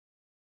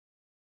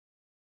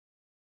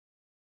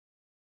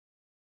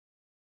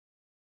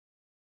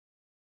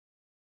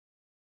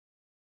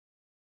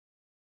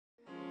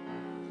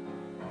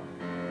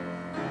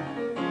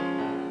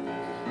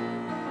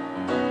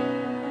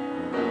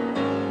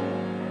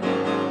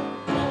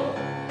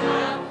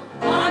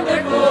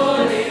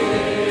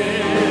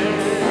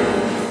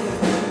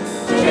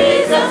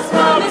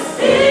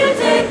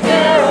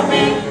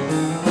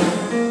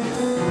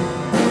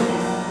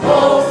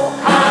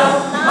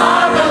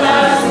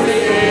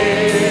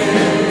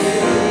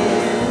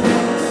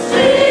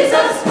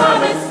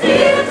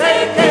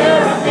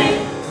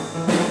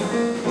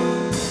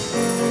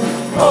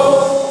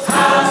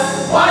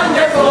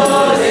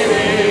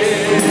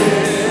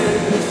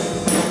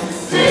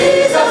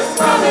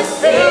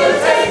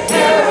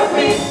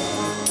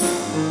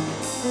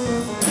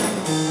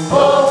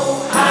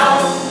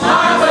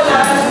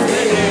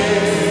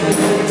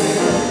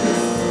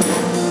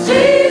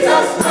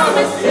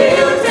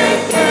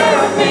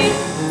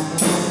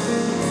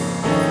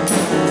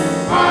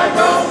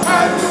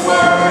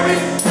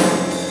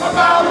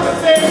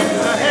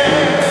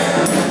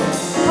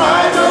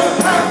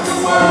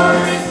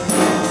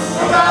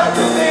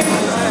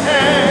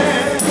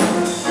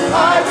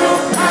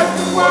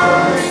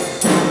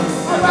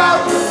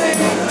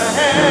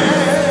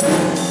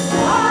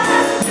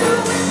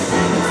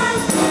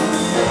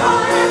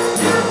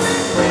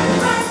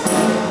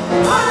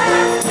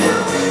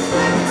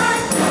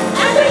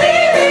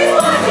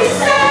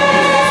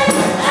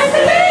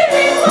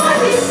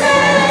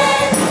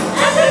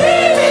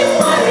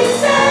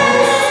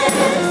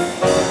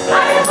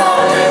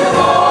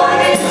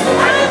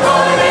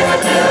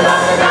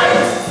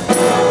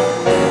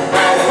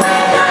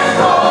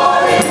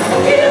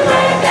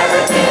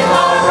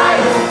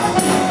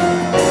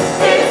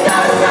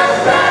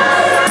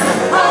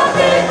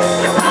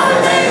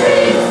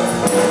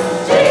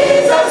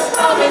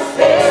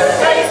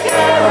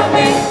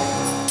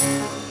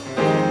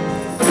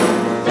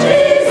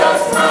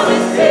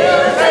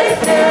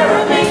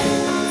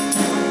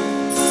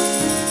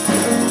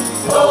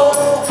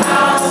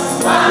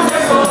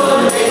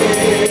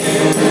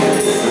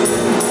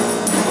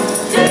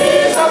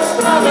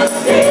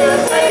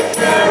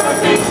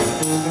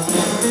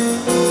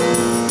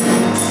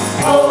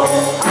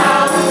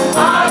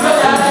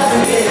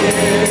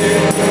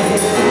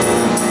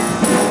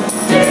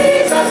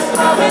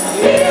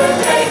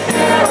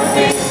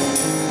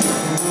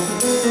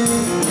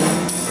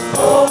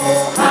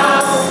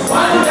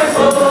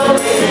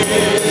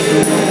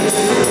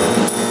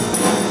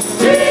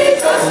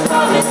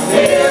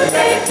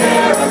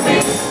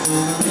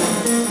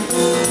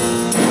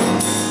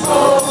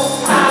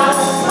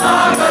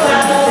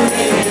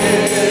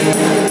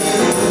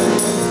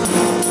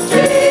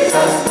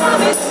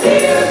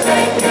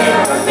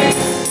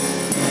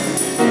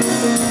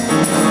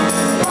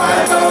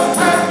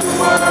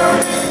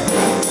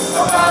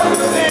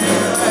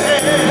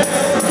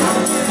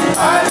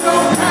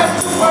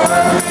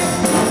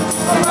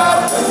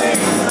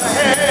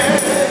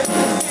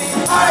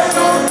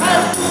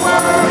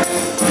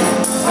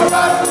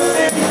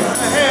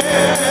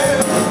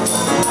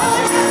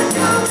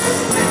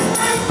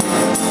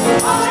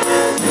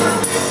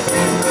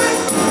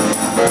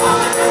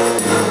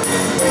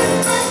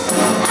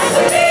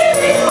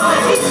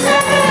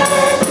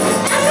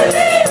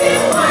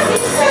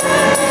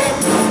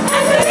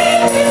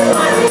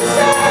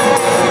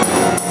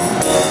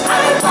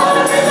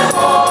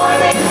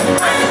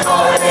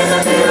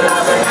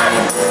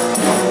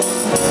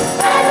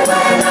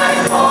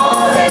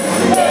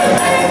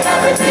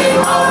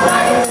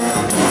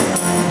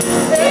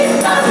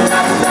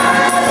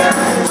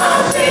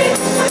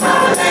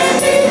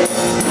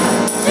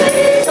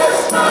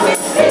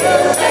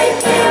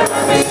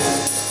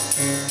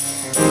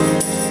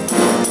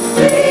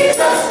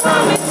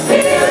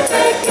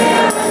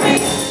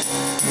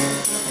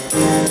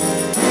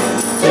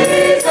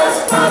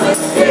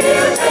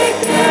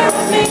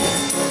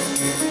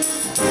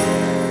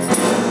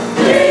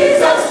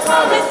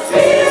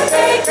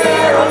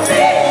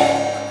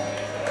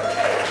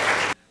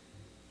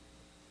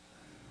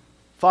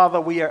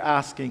Father, we are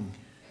asking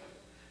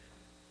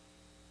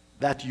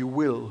that you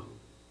will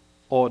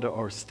order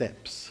our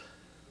steps.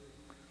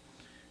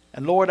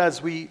 And Lord,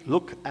 as we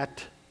look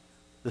at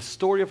the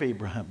story of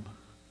Abraham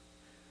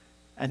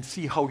and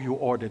see how you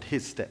ordered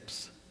his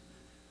steps,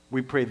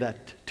 we pray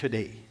that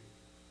today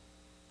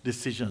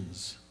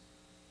decisions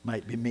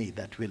might be made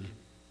that will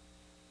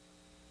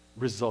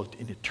result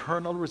in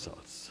eternal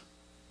results.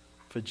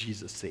 For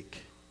Jesus' sake,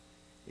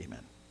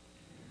 amen.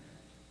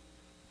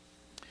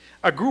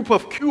 A group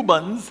of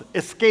Cubans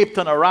escaped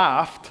on a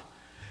raft,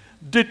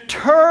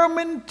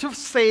 determined to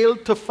sail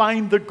to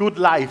find the good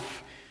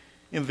life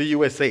in the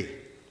USA.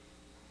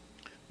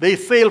 They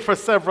sailed for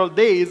several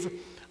days,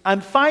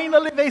 and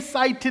finally they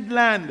sighted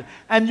land.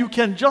 And you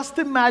can just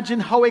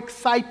imagine how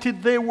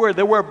excited they were.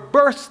 They were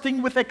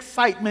bursting with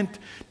excitement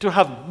to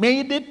have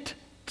made it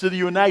to the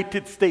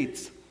United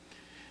States.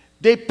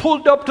 They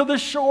pulled up to the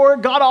shore,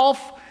 got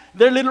off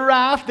their little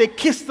raft. They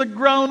kissed the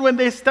ground when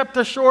they stepped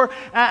ashore.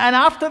 And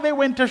after they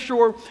went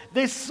ashore,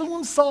 they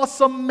soon saw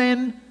some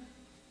men,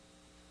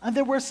 and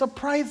they were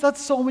surprised that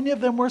so many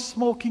of them were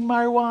smoking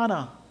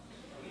marijuana.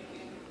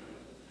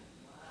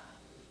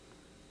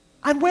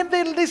 And when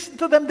they listened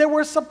to them, they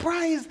were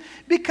surprised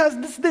because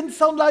this didn't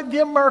sound like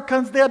the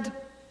Americans they had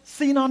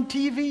seen on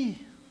TV.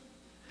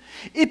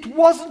 It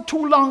wasn't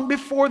too long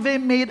before they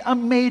made a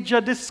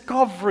major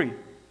discovery.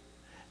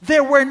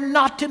 They were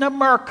not in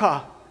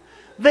America.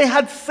 They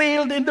had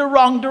sailed in the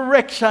wrong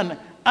direction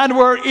and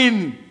were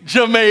in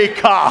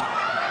Jamaica.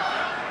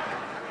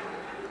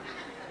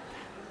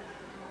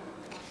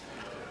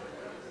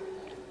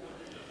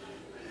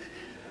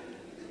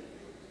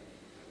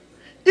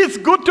 It's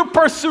good to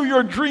pursue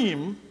your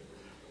dream,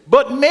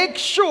 but make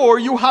sure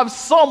you have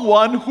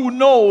someone who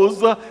knows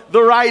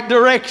the right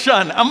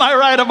direction. Am I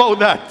right about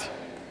that?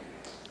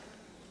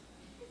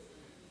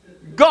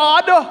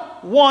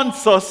 God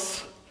wants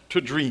us to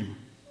dream.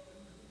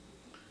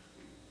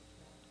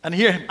 And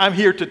here, I'm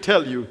here to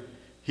tell you,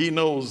 he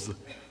knows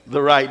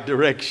the right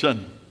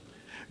direction.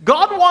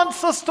 God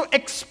wants us to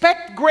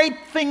expect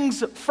great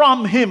things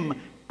from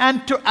him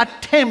and to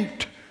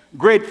attempt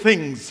great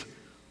things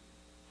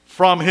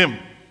from him.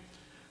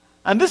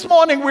 And this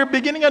morning we're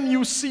beginning a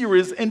new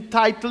series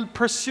entitled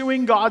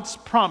Pursuing God's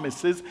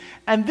Promises.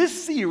 And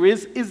this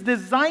series is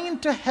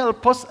designed to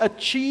help us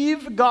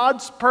achieve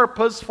God's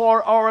purpose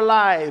for our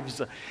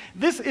lives.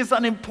 This is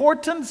an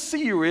important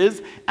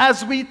series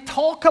as we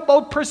talk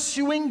about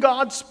pursuing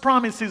God's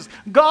promises.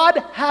 God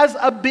has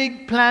a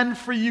big plan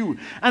for you.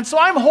 And so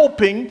I'm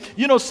hoping,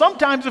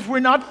 sometimes if we're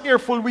not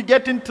careful, we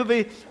get into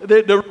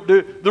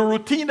the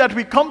routine that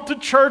we come to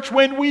church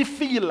when we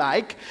feel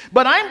like.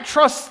 But I'm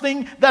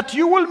trusting that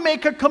you will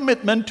make a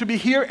commitment to be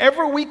here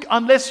every week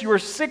unless you're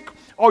sick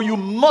or you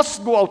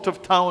must go out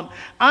of town.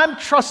 I'm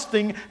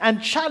trusting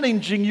and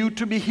challenging you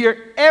to be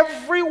here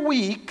every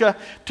week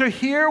to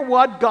hear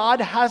what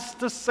God has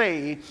to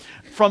say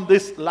from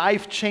this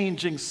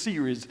life-changing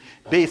series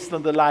based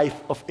on the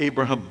life of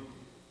Abraham.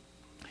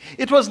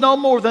 It was now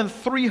more than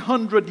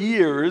 300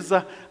 years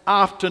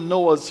after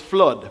Noah's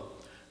flood.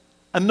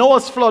 And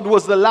Noah's flood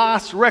was the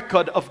last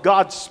record of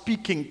God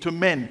speaking to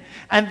men.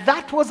 And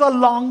that was a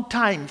long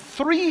time.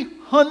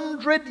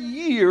 300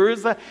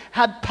 years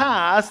had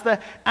passed,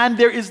 and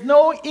there is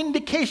no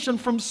indication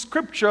from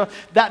Scripture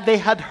that they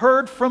had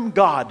heard from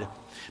God.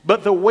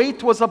 But the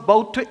wait was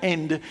about to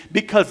end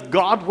because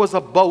God was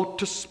about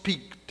to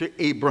speak to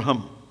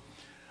Abraham,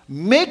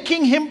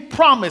 making him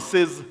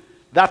promises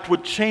that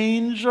would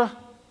change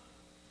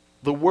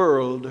the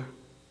world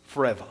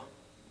forever.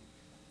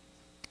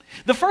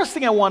 The first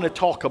thing I want to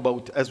talk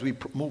about as we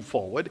move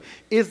forward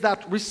is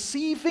that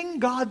receiving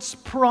God's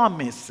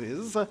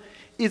promises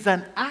is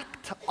an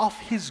act of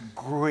his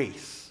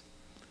grace.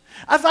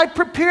 As I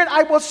prepared,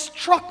 I was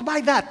struck by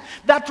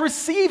that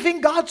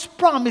receiving God's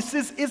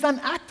promises is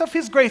an act of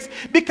his grace,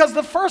 because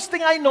the first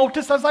thing I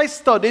noticed as I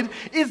studied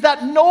is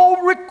that no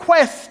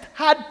request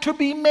had to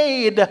be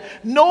made.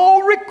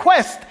 No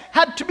request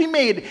had to be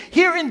made.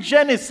 Here in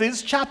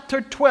Genesis chapter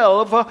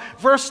 12,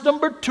 verse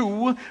number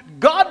 2,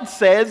 God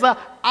says,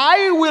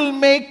 I will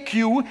make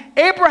you.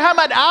 Abraham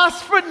had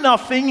asked for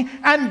nothing,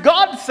 and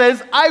God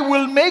says, I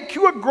will make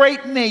you a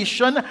great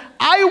nation.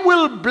 I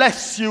will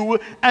bless you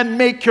and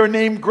make your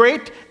name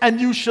great,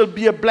 and you shall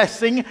be a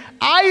blessing.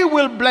 I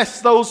will bless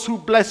those who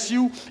bless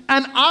you,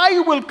 and I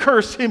will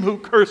curse him who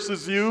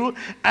curses you,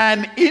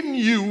 and in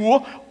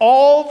you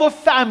all the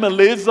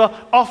families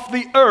of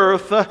the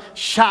earth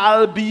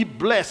shall be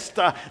blessed.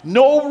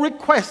 No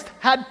request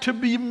had to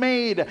be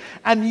made,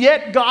 and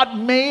yet God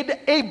made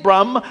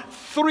Abram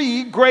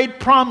 3 great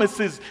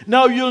promises.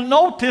 Now you'll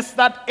notice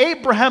that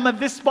Abraham at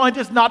this point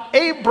is not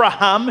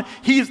Abraham,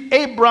 he's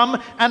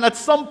Abram, and at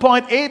some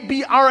point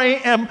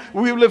Abram,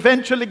 we will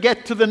eventually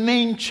get to the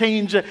name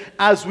change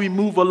as we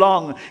move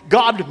along.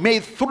 God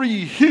made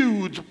 3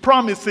 huge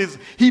promises.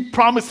 He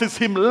promises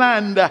him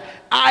land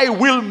I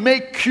will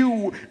make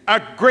you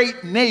a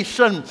great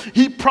nation.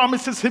 He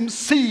promises him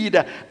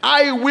seed.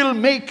 I will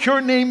make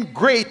your name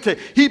great.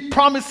 He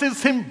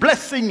promises him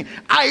blessing.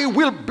 I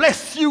will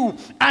bless you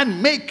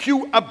and make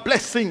you a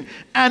blessing.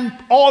 And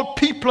all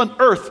people on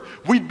earth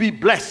will be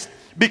blessed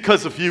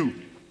because of you.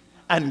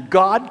 And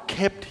God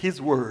kept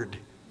his word.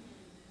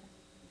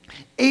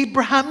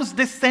 Abraham's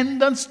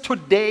descendants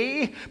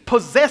today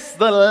possess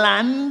the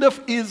land of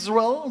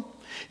Israel.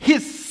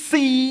 His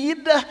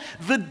seed,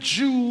 the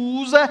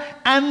Jews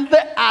and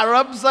the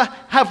Arabs,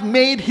 have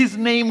made his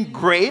name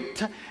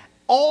great.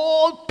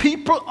 All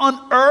people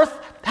on earth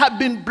have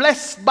been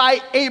blessed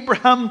by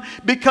Abraham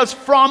because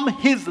from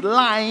his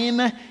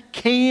line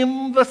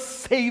came the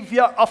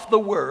Savior of the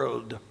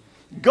world.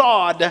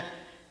 God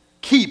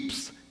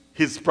keeps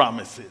his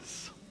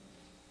promises.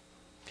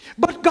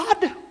 But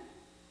God,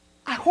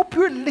 I hope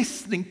you're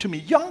listening to me.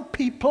 Young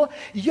people,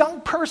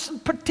 young person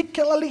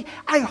particularly,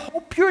 I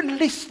hope you're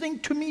listening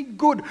to me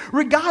good,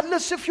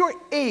 regardless of your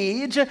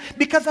age,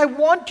 because I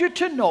want you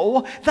to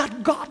know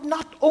that God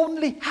not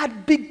only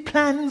had big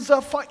plans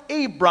for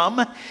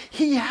Abram,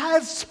 he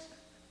has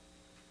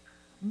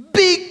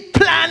big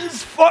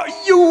plans for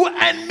you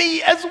and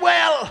me as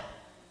well.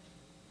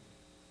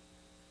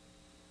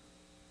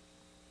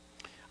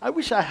 I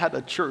wish I had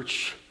a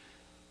church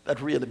that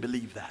really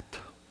believed that.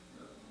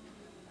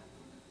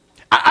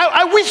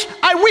 I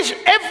wish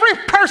every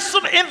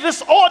person in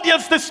this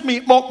audience this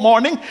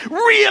morning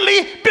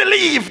really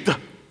believed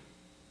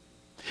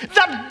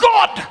that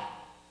God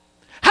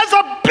has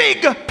a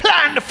big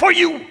plan for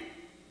you.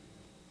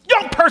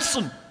 Young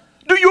person,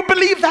 do you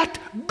believe that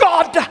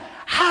God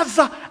has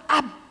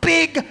a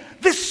big,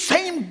 this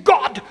same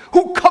God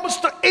who comes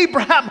to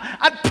Abraham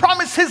and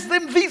promises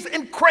him these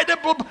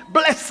incredible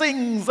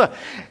blessings,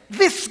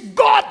 this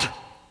God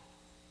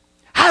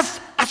has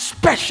a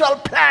special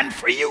plan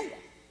for you?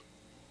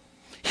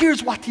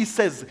 Here's what he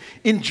says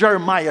in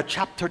Jeremiah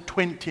chapter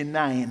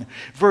 29,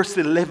 verse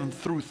 11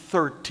 through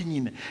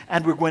 13.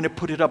 And we're going to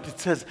put it up. It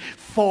says,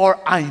 "For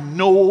I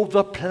know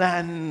the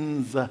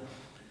plans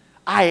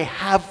I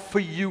have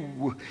for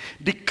you,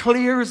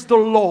 declares the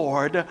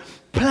Lord."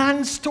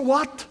 Plans to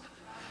what?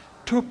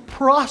 To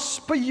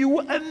prosper you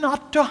and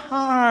not to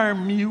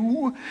harm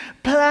you.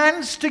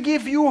 Plans to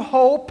give you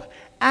hope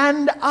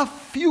and a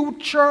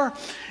future.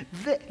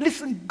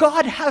 Listen,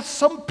 God has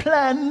some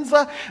plans,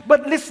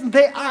 but listen,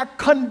 they are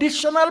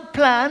conditional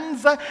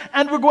plans,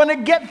 and we're going to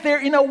get there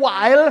in a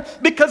while,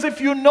 because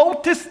if you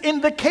notice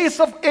in the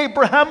case of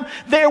Abraham,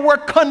 there were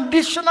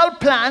conditional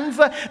plans.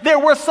 There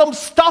were some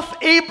stuff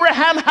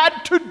Abraham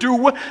had to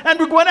do, and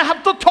we're going to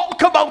have to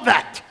talk about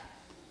that.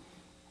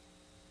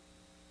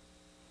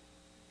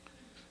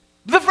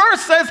 The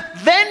verse says,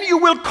 "Then you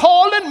will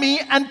call on me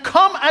and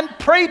come and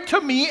pray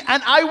to me,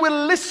 and I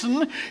will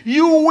listen.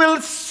 You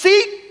will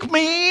seek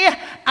me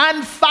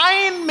and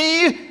find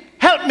me."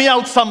 Help me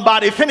out,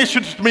 somebody. Finish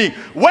it with me.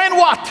 When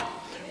what?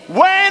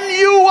 When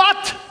you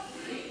what?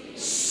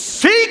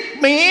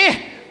 Seek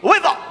me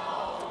with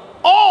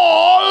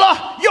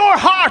all your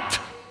heart.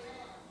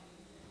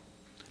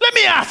 Let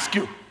me ask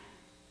you,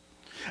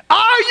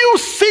 are you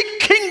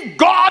seeking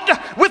God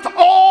with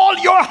all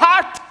your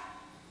heart?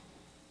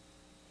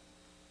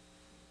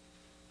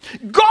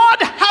 God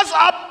has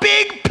a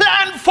big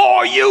plan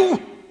for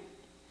you.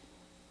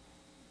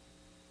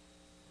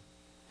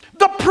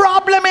 The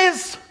problem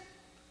is,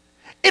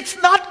 it's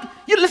not,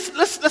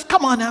 let's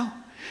come on now.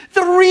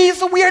 The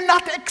reason we are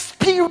not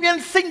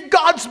experiencing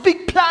God's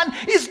big plan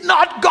is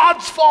not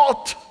God's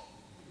fault.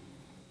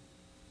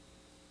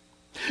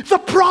 The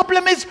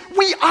problem is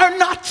we are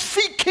not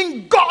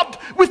seeking God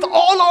with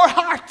all our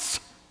hearts.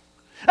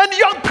 And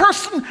young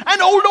person,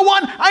 an older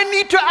one, I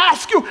need to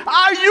ask you,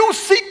 are you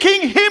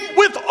seeking him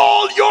with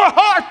all your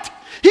heart?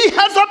 He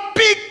has a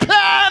big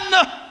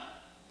plan.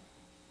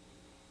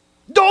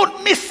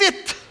 Don't miss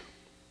it.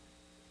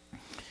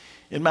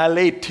 In my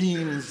late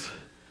teens,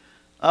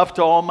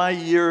 after all my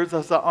years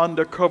as an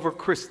undercover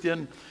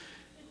Christian,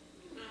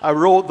 I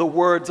wrote the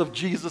words of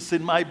Jesus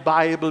in my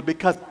Bible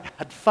because I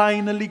had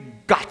finally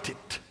got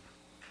it.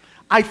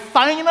 I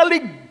finally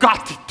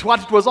got it,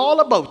 what it was all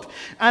about.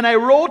 And I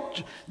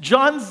wrote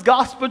John's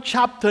Gospel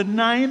chapter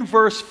 9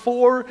 verse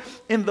 4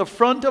 in the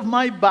front of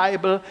my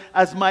Bible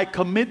as my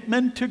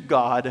commitment to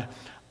God.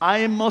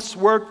 I must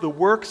work the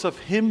works of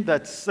him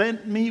that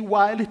sent me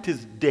while it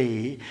is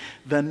day.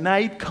 The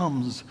night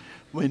comes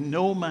when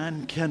no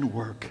man can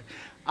work.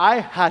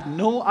 I had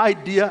no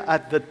idea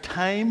at the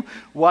time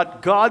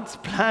what God's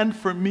plan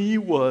for me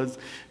was,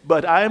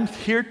 but I'm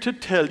here to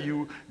tell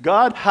you,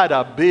 God had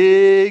a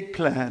big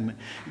plan.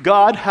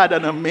 God had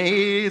an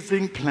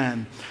amazing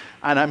plan.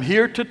 And I'm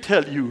here to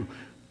tell you,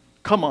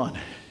 come on,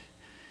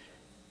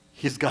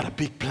 he's got a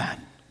big plan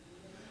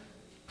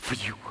for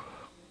you.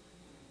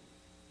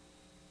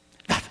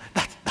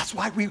 That's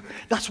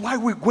why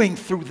we're going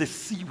through this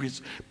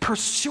series,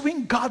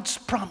 pursuing God's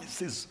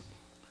promises.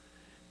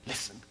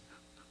 Listen.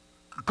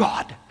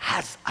 God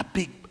has a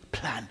big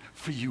plan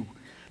for you.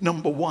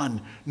 Number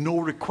one, no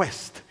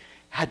request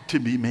had to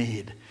be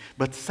made.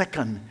 But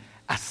second,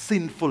 a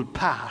sinful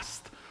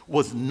past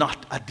was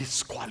not a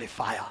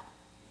disqualifier.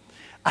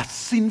 A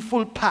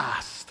sinful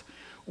past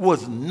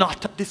was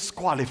not a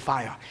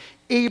disqualifier.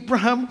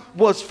 Abraham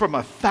was from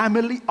a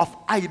family of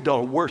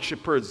idol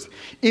worshippers.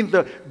 In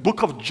the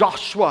book of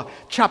Joshua,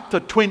 chapter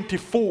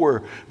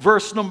 24,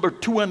 verse number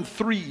 2 and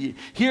 3,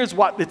 here's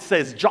what it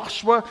says.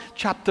 Joshua,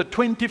 chapter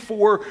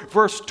 24,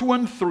 verse 2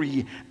 and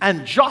 3.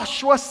 And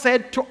Joshua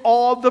said to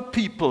all the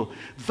people,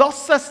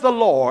 thus says the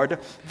Lord,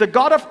 the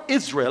God of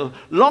Israel,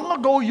 long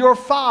ago your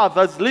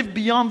fathers lived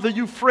beyond the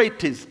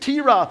Euphrates,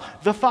 Terah,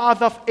 the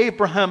father of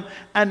Abraham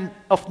and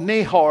of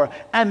Nahor,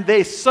 and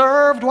they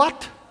served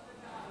what?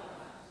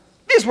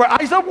 These were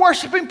idol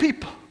worshiping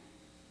people.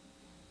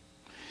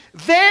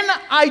 Then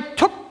I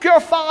took your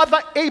father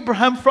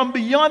Abraham from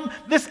beyond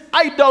this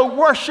idol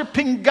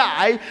worshiping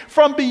guy,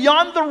 from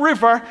beyond the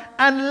river,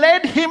 and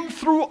led him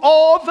through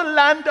all the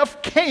land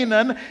of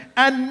Canaan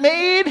and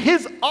made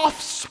his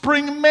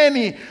offspring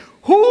many.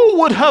 Who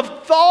would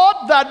have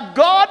thought that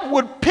God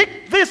would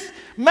pick this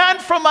man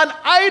from an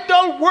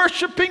idol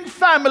worshiping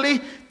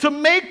family to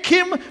make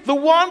him the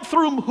one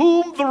through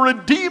whom the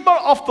Redeemer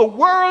of the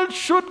world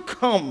should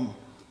come?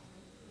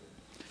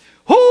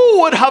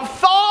 Who would have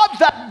thought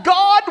that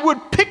God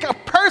would pick a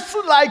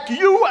person like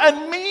you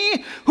and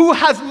me who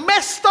has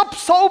messed up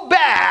so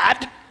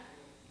bad?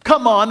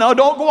 Come on, now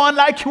don't go on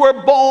like you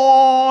were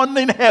born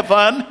in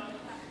heaven.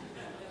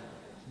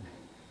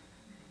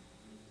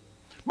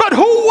 But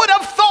who would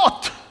have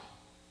thought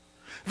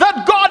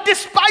that God,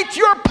 despite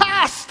your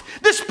past,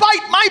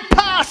 despite my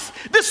past,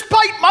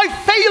 despite my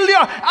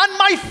failure and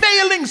my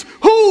failings,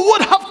 who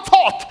would have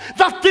thought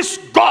that this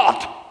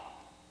God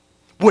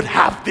would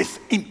have this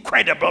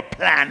incredible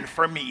plan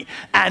for me,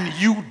 and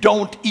you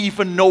don't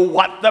even know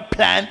what the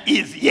plan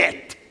is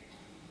yet?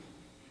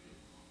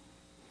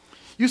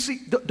 You see,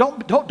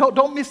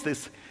 don't miss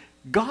this.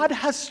 God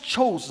has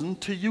chosen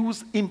to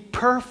use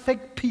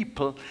imperfect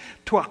people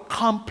to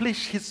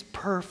accomplish his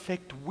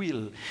perfect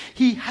will.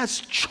 He has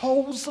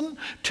chosen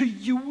to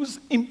use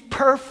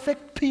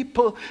imperfect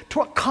people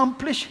to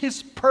accomplish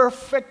his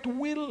perfect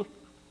will.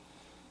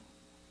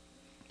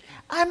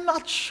 I'm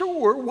not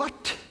sure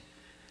what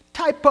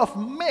type of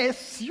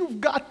mess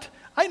you've got.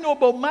 I know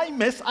about my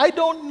mess. I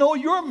don't know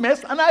your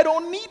mess, and I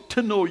don't need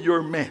to know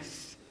your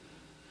mess.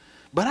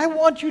 But I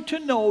want you to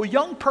know,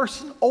 young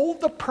person,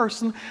 older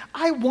person,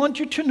 I want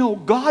you to know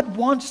God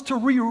wants to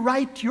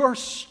rewrite your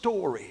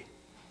story.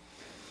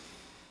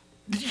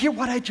 Did you hear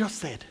what I just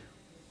said?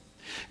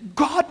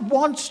 God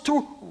wants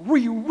to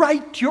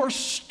rewrite your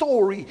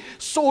story.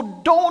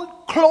 So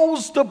don't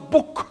close the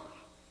book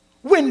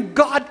when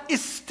God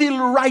is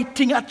still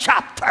writing a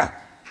chapter.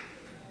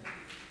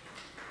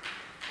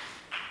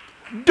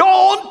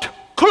 Don't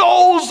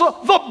close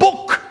the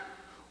book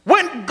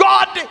when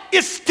God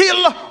is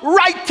still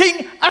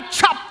writing a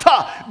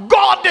chapter.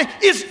 God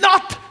is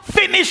not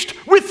finished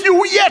with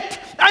you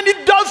yet, and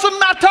it doesn't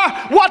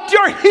matter what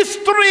your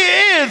history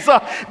is.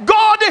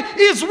 God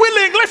is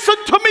willing, listen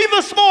to me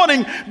this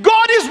morning,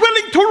 God is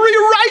willing to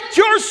rewrite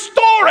your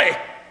story.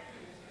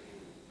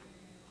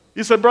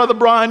 You said, Brother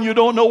Brian, you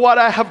don't know what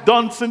I have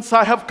done since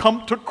I have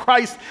come to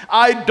Christ.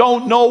 I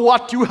don't know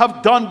what you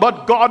have done,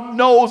 but God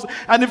knows.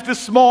 And if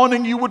this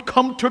morning you would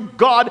come to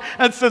God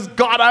and says,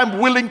 God, I'm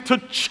willing to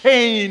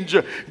change.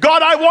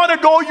 God, I want to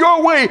go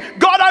your way.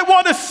 God, I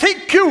want to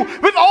seek you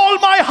with all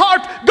my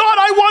heart. God,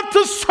 I want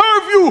to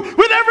serve you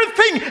with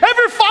everything,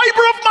 every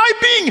fiber of my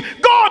being.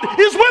 God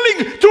is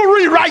willing to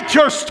rewrite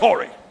your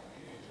story.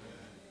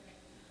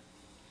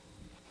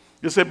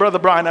 You say, Brother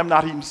Brian, I'm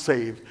not even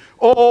saved.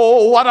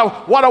 Oh,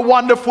 what a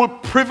wonderful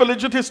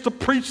privilege it is to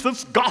preach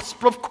this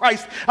gospel of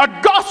Christ. A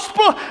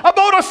gospel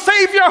about a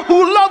Savior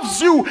who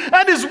loves you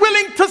and is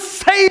willing to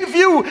save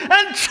you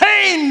and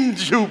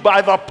change you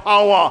by the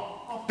power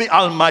of the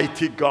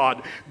Almighty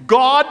God.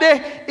 God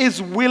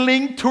is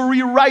willing to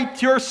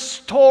rewrite your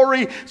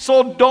story,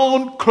 so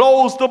don't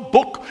close the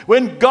book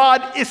when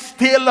God is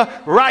still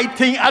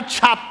writing a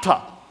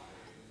chapter.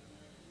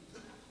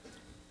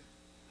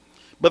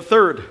 But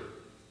third,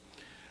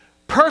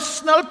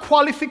 personal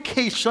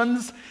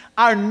qualifications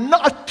are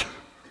not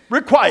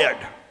required.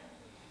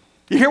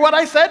 You hear what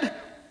I said?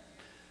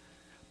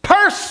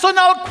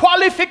 Personal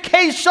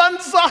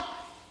qualifications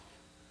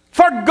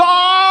for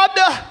God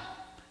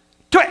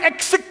to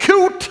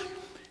execute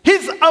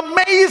his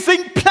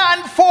amazing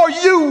plan for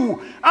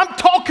you. I'm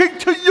talking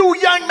to you,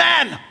 young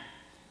man.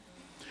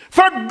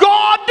 For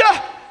God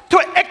to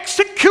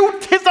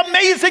execute his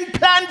amazing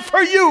plan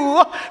for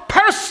you,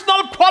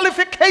 personal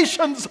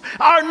qualifications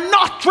are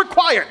not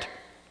required.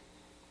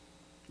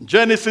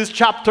 Genesis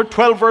chapter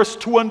 12 verse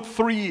 2 and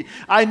 3.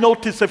 I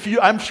notice,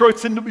 I'm sure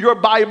it's in your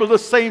Bible the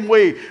same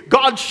way.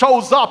 God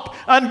shows up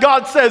and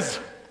God says,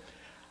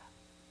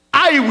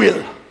 I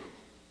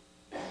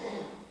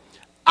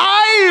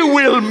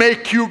will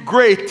make you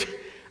great.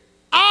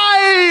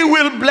 I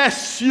will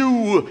bless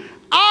you.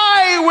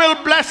 I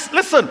will bless.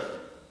 Listen,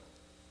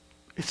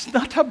 it's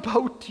not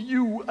about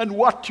you and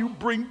what you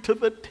bring to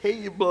the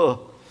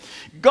table.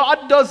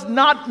 God does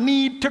not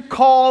need to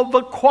call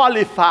the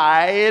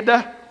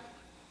qualified.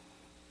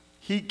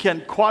 He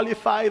can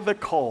qualify the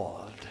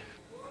called.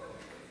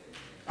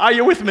 Are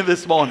you with me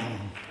this morning?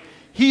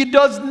 He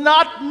does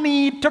not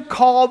need to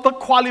call the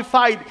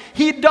qualified.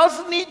 He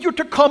doesn't need you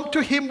to come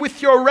to him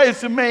with your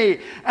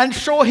resume and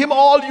show him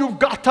all you've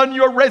got on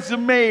your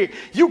resume.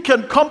 You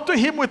can come to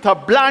him with a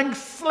blank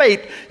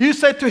slate. You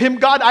say to him,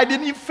 God, I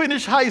didn't even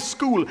finish high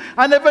school.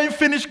 I never even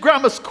finished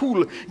grammar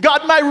school.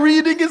 God, my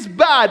reading is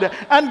bad.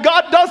 And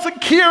God doesn't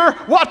care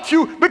what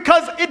you,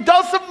 because it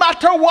doesn't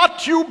matter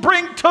what you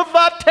bring to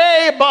the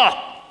table.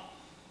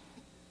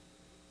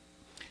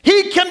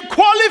 He can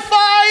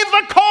qualify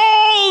the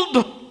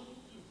called.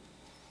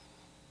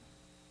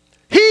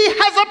 He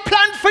has a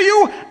plan for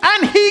you,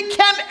 and he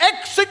can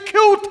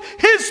execute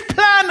his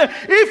plan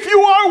if you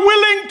are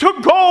willing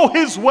to go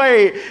his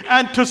way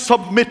and to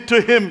submit to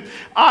him.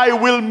 I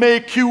will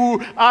make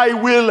you, I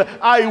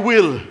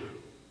will.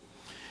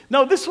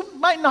 Now, this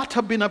might not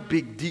have been a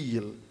big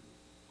deal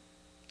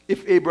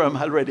if Abraham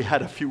already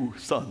had a few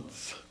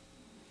sons.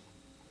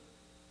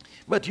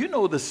 But you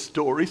know the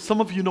story. Some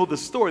of you know the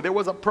story. There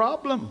was a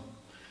problem.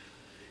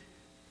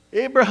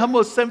 Abraham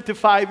was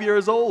 75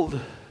 years old.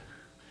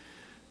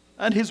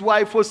 And his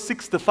wife was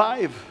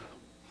 65.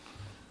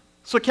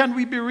 So can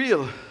we be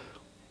real?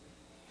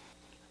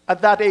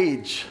 At that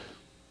age,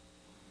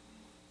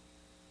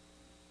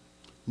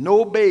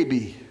 no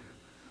baby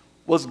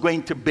was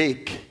going to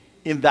bake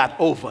in that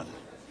oven.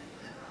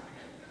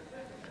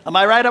 Am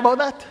I right about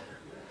that?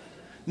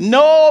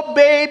 No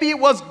baby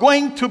was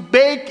going to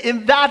bake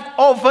in that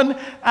oven,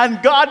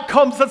 and God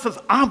comes and says,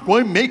 I'm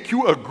going to make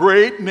you a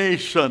great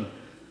nation.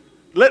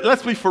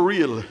 Let's be for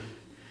real.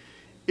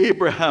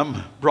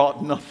 Abraham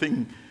brought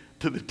nothing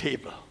to the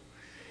table.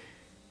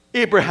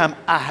 Abraham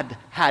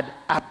had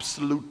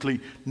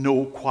absolutely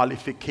no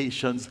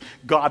qualifications.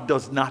 God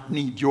does not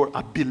need your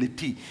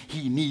ability.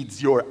 He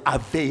needs your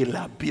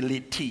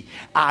availability.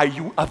 Are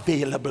you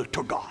available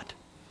to God?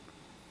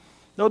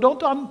 Now,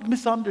 don't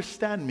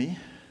misunderstand me.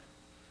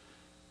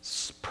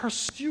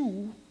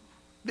 Pursue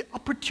the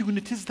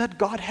opportunities that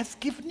God has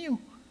given you.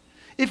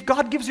 If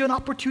God gives you an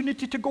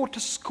opportunity to go to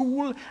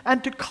school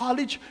and to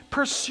college,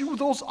 pursue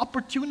those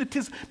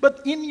opportunities.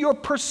 But in your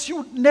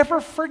pursuit, never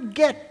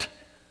forget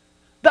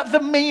that the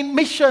main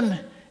mission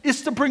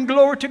is to bring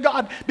glory to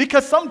God.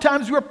 Because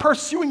sometimes we're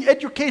pursuing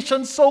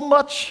education so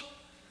much,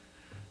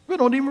 we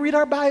don't even read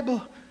our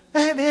Bible.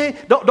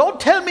 Don't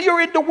tell me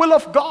you're in the will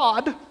of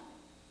God.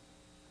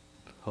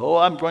 Oh,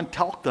 I'm going to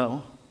talk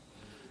now.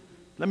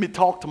 Let me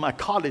talk to my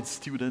college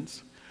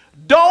students.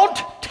 Don't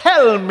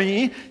tell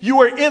me you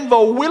are in the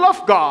will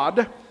of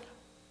God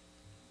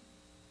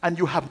and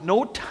you have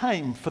no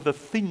time for the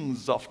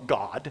things of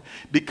God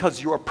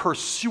because you are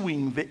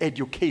pursuing the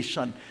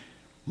education.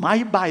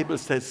 My Bible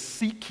says,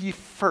 seek ye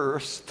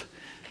first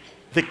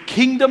the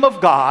kingdom of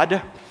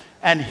God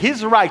and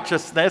his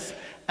righteousness,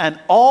 and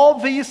all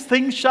these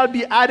things shall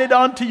be added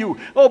unto you.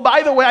 Oh,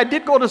 by the way, I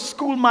did go to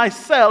school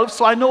myself,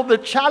 so I know the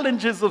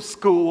challenges of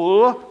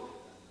school.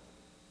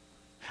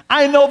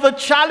 I know the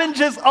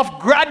challenges of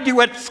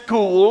graduate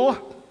school,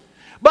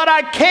 but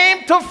I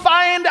came to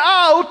find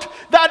out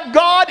that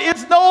God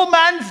is no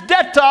man's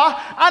debtor,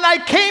 and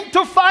I came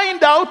to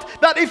find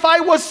out that if I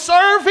was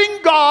serving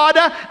God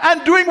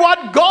and doing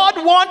what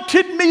God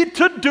wanted me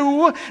to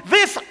do,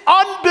 this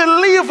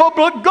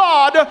unbelievable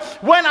God,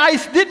 when I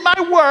did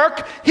my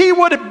work, he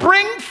would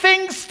bring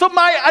things to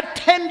my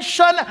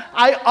attention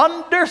I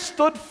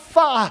understood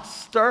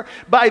faster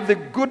by the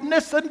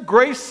goodness and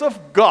grace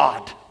of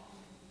God.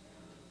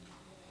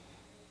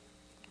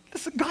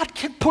 Listen, God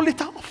can pull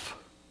it off.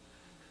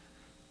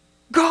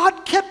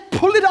 God can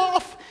pull it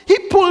off. He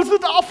pulls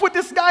it off with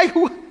this guy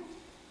who...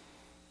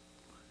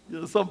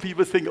 some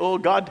people think, oh,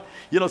 God,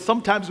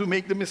 sometimes we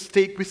make the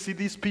mistake. We see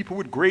these people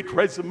with great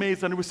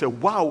resumes and we say,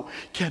 wow,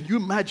 can you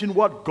imagine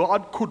what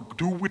God could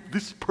do with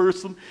this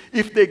person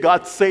if they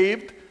got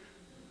saved?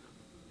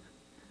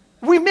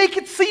 We make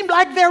it seem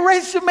like their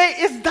resume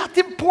is that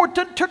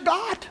important to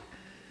God.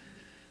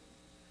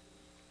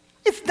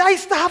 It's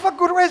nice to have a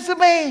good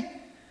resume,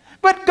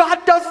 but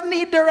God doesn't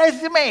need the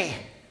resume.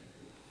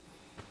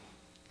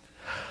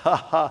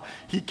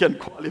 He can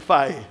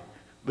qualify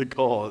the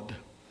called.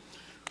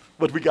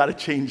 But we got to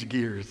change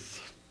gears.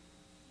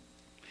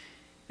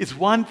 It's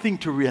one thing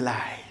to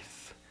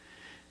realize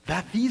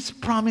that these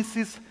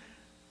promises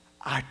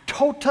are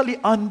totally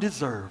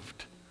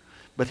undeserved.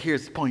 But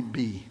here's point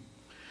B.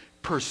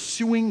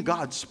 Pursuing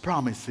God's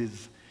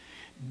promises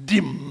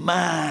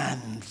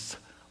demands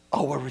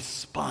our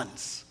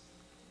response.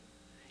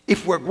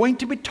 If we're going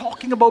to be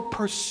talking about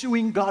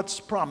pursuing God's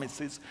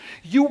promises,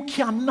 you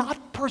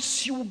cannot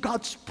pursue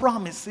God's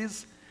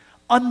promises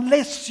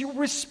unless you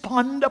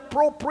respond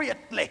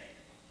appropriately.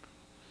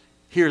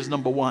 Here's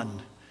number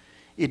one.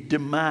 It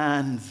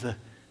demands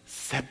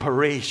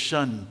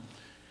separation.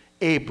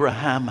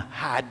 Abraham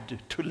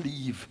had to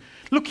leave.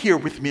 Look here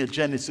with me at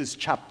Genesis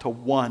chapter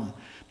 1,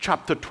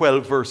 chapter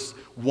 12, verse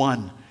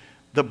 1.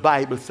 The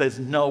Bible says,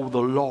 now the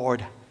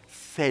Lord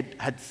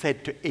had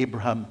said to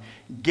Abraham,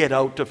 get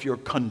out of your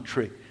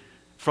country,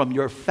 from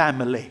your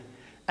family,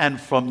 and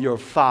from your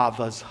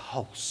father's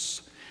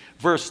house.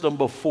 Verse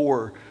number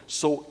 4,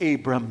 so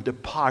Abram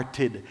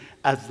departed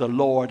as the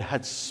Lord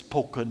had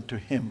spoken to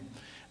him,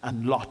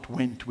 and Lot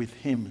went with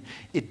him.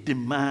 It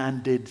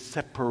demanded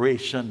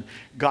separation.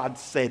 God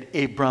said,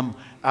 Abram,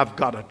 I've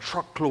got a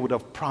truckload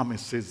of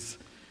promises,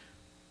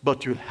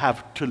 but you'll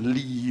have to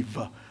leave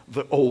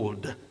the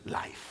old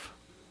life.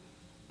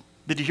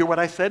 Did you hear what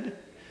I said?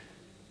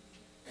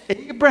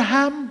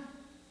 Abraham,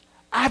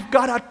 I've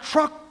got a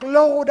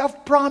truckload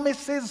of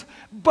promises,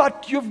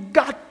 but you've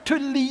got to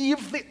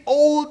leave the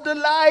old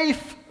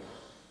life.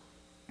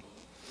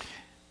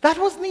 That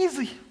wasn't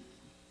easy.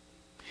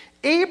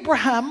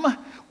 Abraham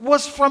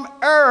was from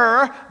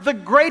Ur, the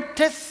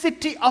greatest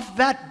city of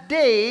that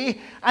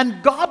day,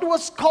 and God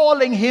was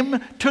calling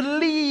him to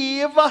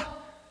leave.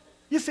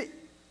 You see,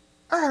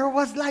 Ur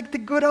was like the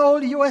good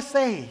old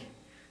USA.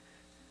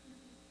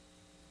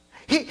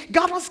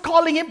 God was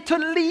calling him to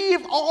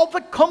leave all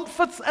the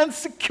comforts and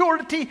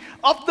security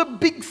of the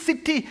big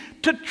city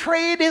to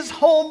trade his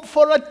home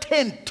for a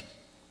tent.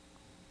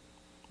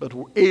 But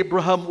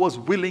Abraham was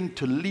willing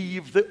to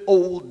leave the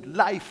old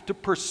life to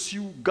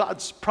pursue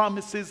God's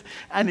promises.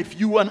 And if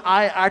you and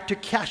I are to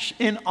cash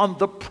in on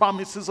the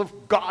promises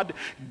of God,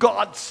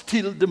 God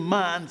still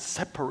demands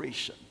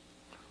separation.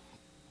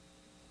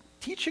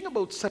 Teaching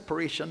about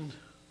separation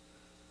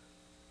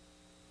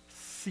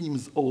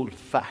seems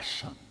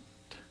old-fashioned.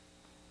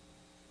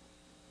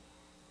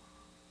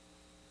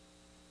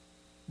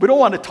 We don't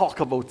want to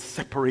talk about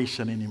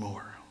separation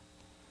anymore.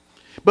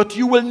 But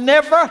you will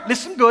never,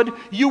 listen good,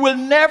 you will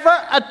never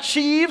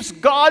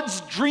achieve God's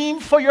dream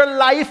for your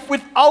life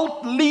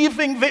without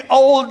leaving the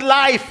old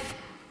life.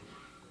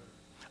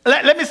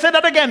 Let me say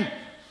that again.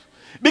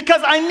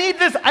 Because I need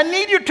this, I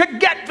need you to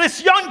get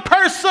this young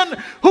person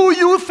who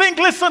you think,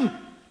 listen,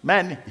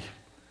 man,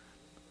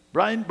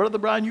 Brian, Brother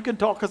Brian, you can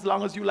talk as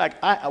long as you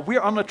like.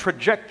 We're on a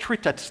trajectory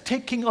that's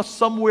taking us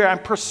somewhere. I'm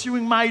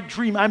pursuing my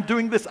dream. I'm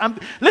doing this.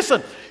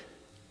 Listen.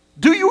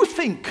 Do you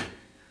think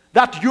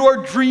that your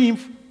dream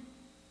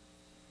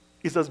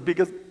is as big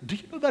as... Do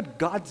you know that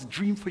God's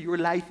dream for your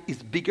life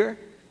is bigger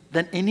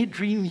than any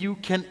dream you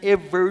can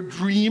ever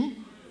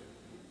dream?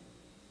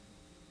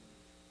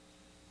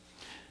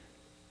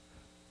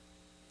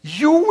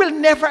 You will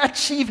never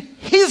achieve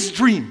His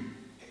dream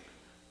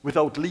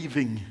without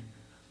leaving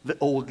the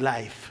old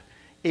life.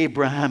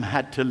 Abraham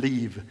had to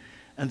leave,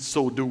 and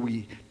so do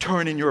we.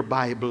 Turn in your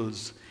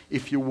Bibles,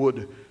 if you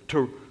would,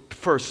 to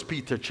 1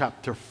 Peter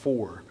chapter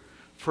 4.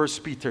 1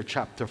 Peter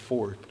chapter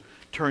 4.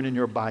 Turn in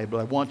your Bible.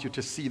 I want you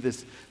to see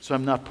this, so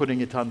I'm not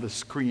putting it on the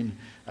screen.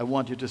 I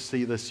want you to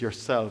see this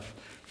yourself.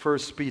 1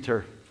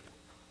 Peter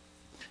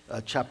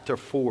chapter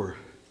 4.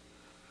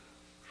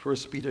 1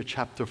 Peter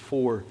chapter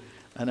 4.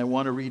 And I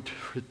want to read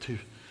to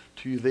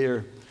you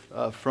there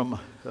from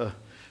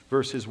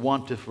verses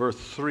 1 to verse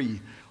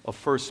 3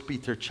 of 1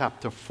 Peter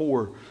chapter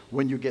 4.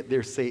 When you get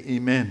there, say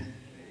amen.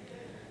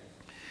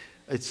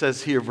 It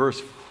says here,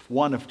 verse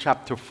 1 of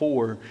chapter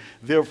 4,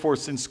 therefore,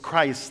 since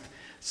Christ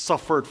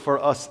suffered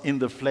for us in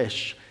the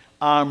flesh,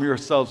 arm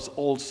yourselves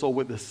also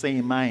with the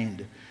same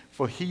mind.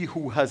 For he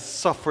who has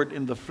suffered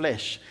in the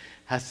flesh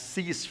has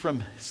ceased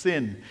from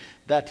sin,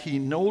 that he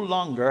no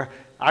longer,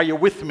 are you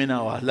with me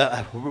now?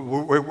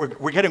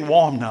 We're getting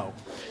warm now.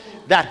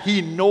 That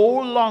he no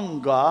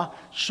longer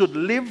should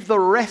live the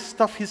rest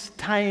of his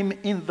time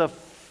in the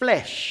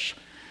flesh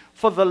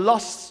for the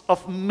lusts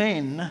of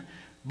men,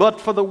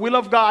 but for the will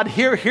of God.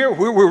 Here,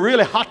 we're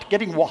really hot,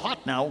 getting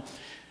hot now.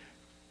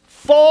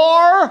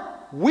 For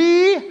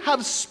we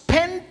have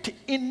spent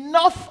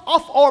enough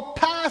of our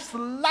past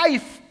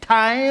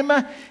lifetime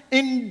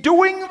in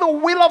doing the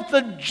will of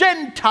the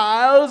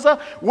Gentiles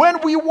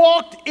when we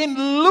walked in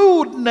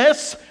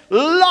lewdness,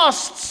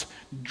 lusts,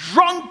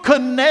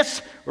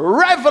 drunkenness,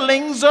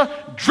 revelings,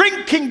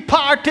 drinking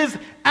parties,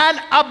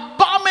 and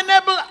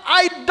abominable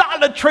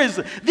idolatries.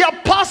 The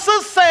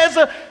apostle says,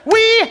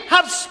 we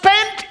have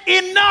spent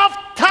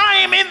enough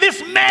time in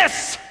this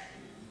mess.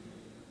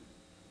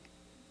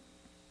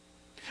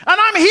 And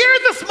I'm here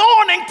this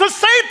morning to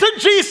say to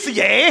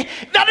GCA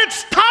that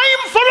it's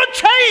time for a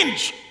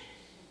change.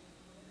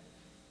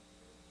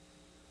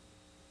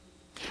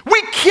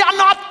 We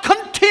cannot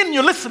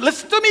continue. Listen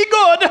to me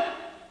good.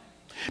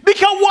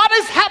 Because what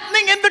is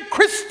happening in the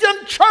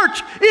Christian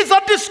church is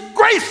a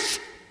disgrace.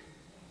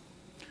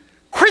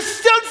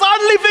 Christians are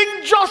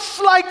living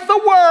just like the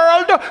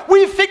world.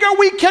 We figure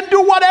we can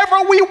do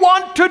whatever we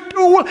want to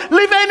do,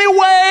 live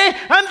anyway.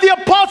 And the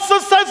apostle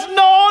says,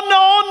 no.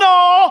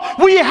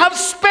 We have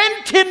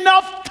spent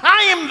enough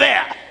time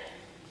there.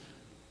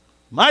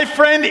 My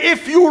friend,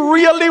 if you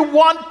really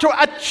want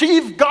to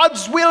achieve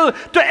God's will,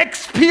 to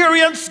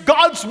experience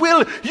God's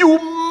will, you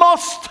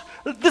must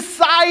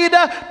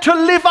decide to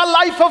live a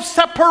life of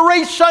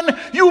separation.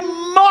 You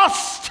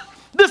must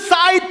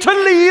decide to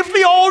leave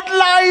the old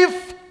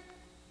life.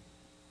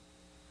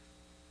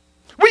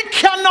 We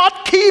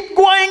cannot keep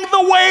going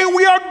the way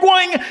we are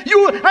going.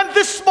 And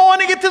this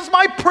morning it is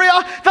my prayer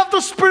that the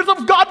Spirit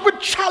of God would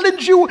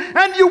challenge you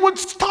and you would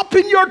stop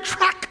in your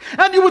track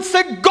and you would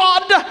say,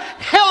 God,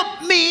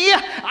 help me.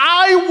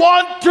 I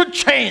want to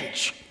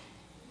change.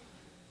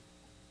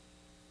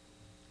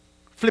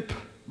 Flip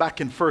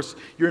back in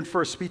you're in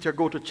 1 Peter,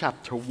 go to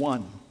chapter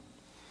 1.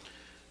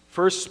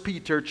 1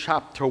 Peter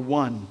chapter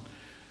 1,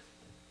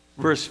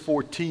 verse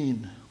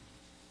 14.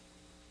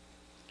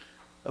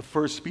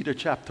 1 Peter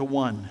chapter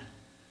 1.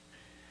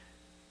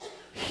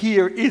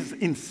 Here is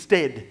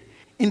instead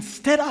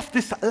of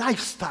this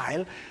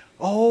lifestyle,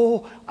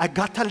 oh, I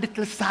got a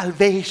little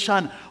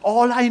salvation,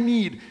 all I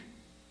need.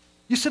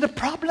 You see, the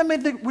problem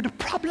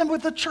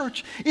with the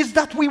church is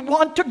that we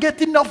want to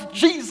get enough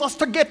Jesus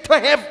to get to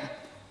heaven.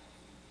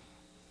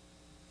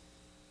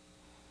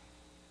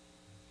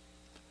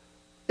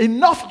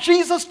 Enough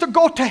Jesus to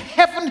go to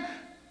heaven,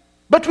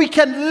 but we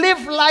can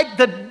live like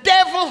the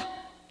devil.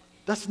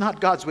 That's not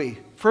God's way.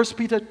 1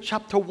 Peter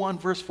chapter 1,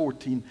 verse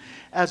 14.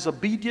 As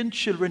obedient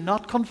children,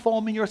 not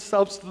conforming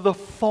yourselves to the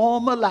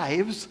former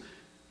lives.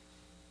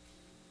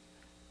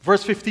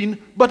 Verse 15.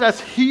 But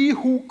as he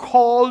who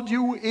called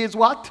you is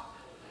what?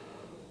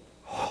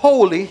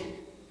 Holy.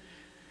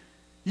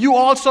 You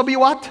also be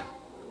what?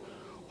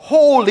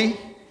 Holy.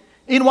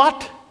 In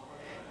what?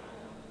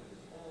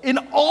 In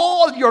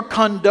all your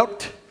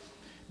conduct.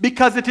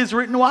 Because it is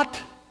written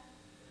what?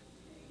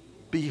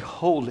 Be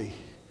holy,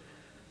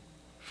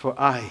 for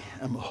I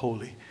am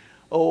holy.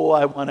 Oh,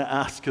 I want to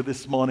ask you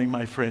this morning,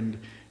 my friend,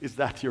 is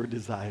that your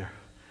desire?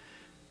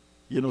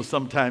 You know,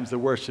 sometimes the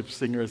worship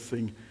singers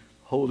sing,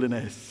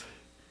 holiness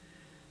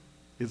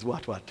is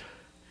what?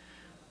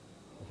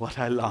 What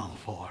I long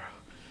for.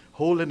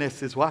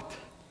 Holiness is what?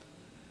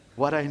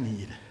 What I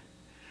need.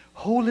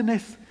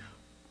 Holiness,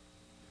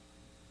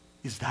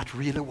 is that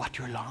really what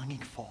you're longing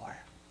for?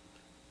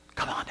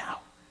 Come on now.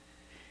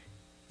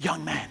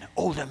 Young man,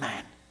 older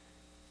man.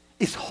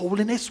 Is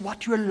holiness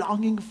what you're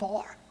longing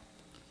for?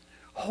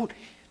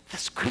 The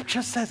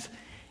scripture says,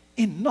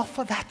 enough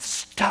of that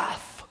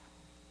stuff.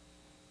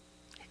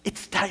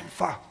 It's time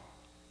for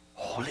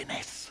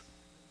holiness.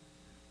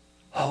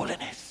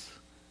 Holiness.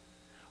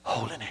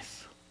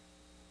 Holiness.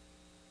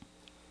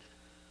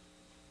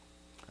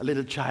 A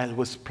little child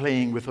was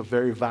playing with a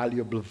very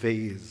valuable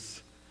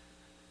vase.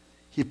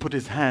 He put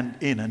his hand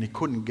in and he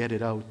couldn't get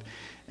it out.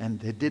 And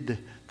they did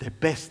their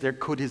best they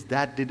could. His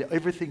dad did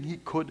everything he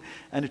could.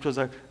 And it was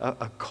a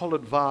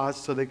colored vase,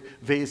 so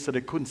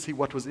they couldn't see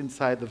what was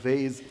inside the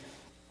vase.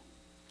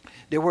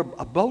 They were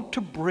about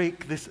to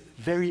break this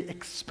very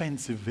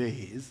expensive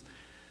vase.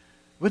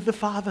 When the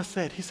father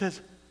said, he says,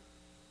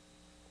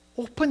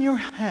 open your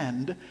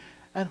hand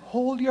and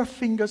hold your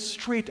fingers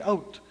straight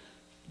out,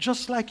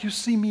 just like you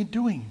see me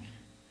doing.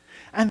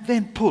 And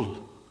then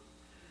pull.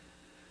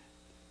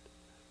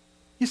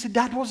 You see,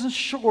 Dad wasn't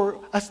sure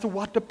as to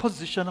what the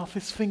position of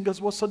his fingers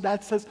was. So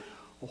Dad says,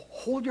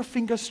 hold your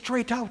fingers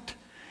straight out.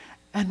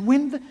 And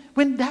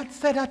when Dad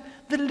said that,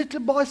 the little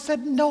boy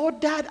said, no,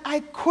 Dad, I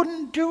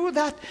couldn't do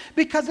that.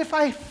 Because if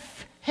I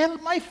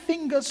held my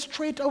fingers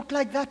straight out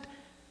like that,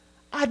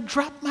 I'd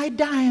drop my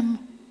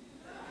dime.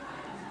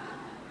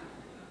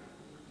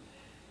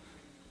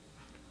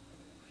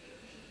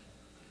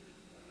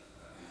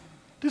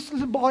 This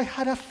little boy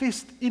had a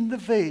fist in the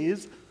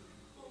vase,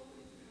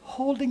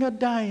 holding a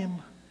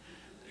dime.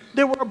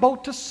 They were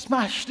about to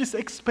smash this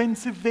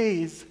expensive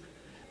vase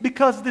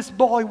because this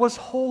boy was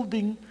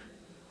holding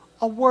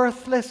a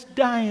worthless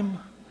dime.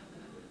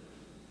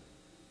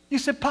 You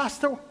say,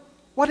 Pastor,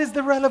 what is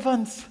the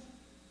relevance?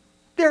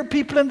 There are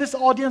people in this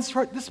audience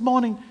right this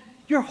morning.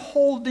 You're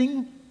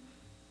holding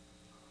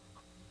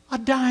a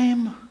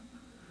dime.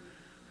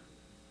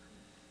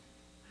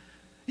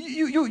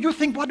 You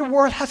think what the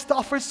world has to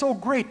offer is so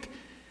great.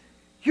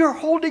 You're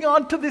holding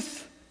on to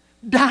this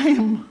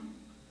dime.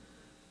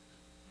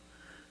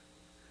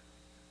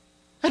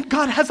 And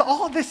God has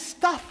all this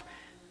stuff.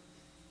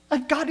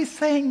 And God is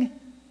saying,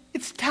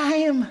 it's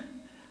time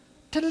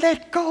to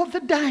let go of the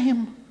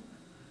dime.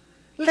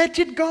 Let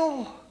it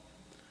go.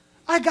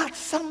 I got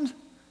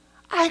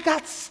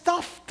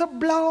stuff to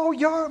blow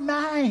your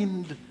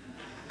mind.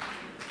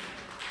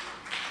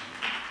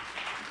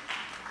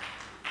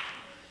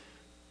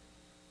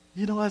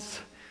 You know, as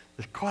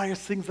the choir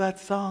sings that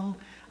song,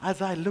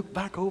 as I look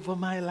back over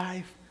my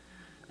life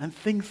and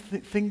think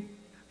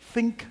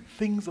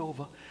things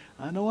over.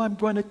 I know I'm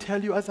going to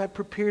tell you as I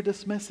prepare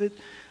this message,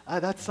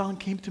 that song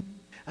came to me.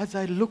 As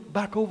I look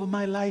back over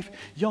my life,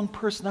 young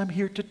person, I'm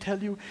here to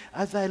tell you,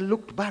 as I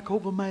looked back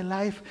over my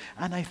life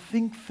and I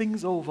think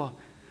things over,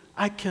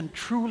 I can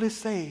truly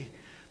say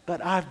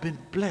that I've been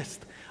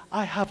blessed.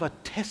 I have a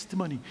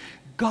testimony.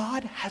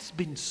 God has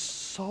been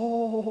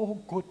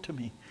so good to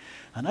me.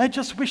 And I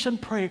just wish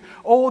and pray,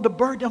 the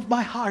burden of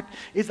my heart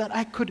is that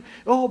I could,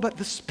 but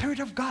the Spirit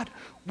of God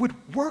would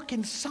work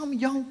in some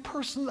young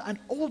person, an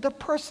older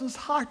person's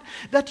heart,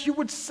 that you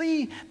would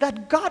see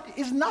that God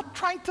is not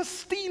trying to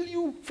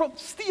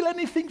steal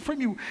anything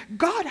from you.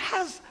 God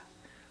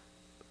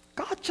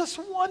just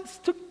wants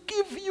to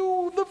give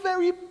you the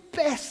very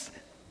best.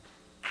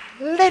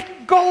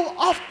 Let go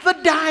of the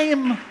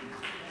dime.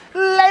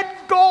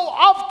 Let go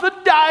of the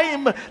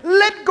dime.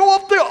 Let go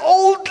of the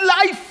old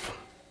life.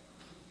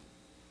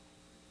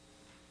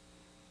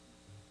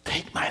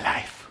 Take my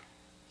life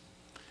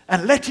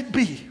and let it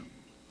be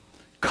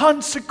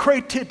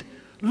consecrated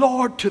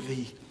Lord, to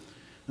thee.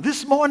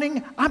 This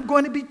morning, I'm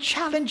going to be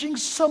challenging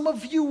some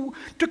of you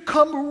to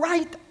come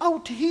right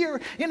out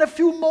here. In a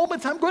few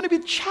moments, I'm going to be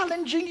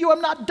challenging you. I'm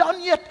not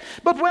done yet.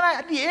 But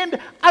at the end,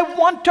 I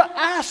want to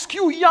ask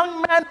you,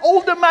 young man,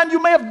 older man,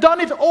 you may have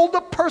done it, older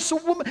person,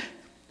 woman,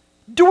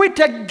 do it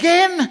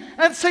again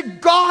and say,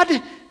 God,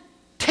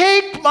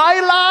 take my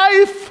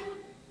life.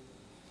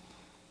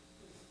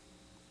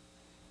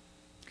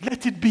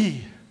 Let it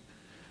be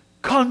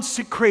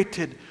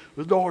consecrated,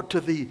 Lord,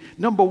 to thee.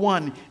 Number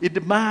one, it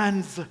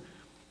demands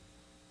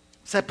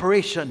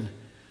separation,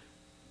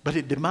 but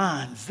it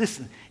demands,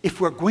 listen, if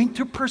we're going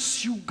to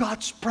pursue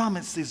God's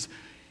promises,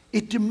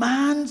 it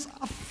demands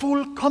a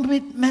full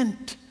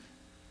commitment.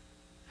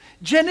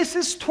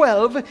 Genesis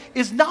 12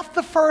 is not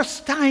the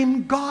first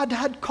time God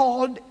had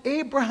called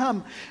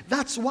Abraham.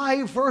 That's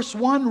why verse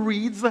 1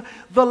 reads,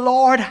 the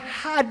Lord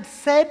had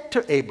said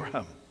to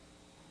Abraham.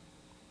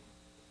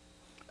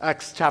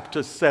 Acts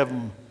chapter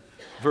 7,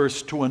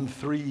 verse 2 and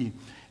 3,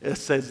 it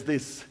says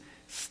this.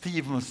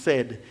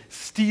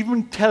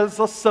 Stephen tells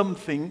us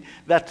something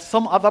that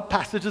some other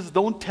passages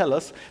don't tell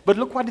us. But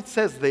look what it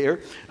says there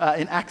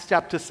in Acts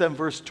chapter 7,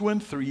 verse 2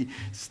 and 3.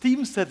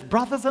 Stephen said,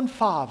 brothers and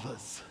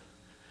fathers,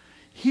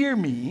 hear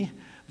me.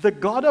 The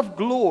God of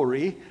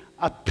glory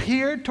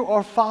appeared to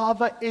our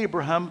father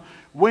Abraham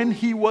when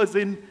he was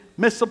in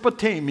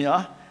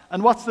Mesopotamia.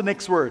 And what's the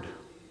next word?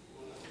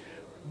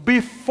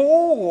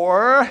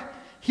 Before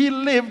he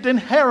lived in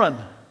Haran.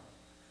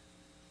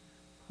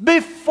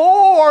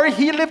 Before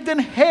he lived in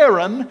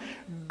Haran,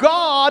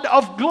 God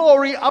of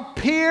glory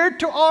appeared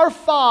to our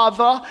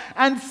father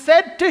and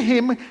said to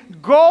him,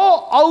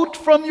 go out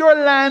from your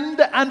land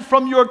and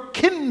from your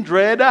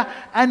kindred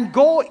and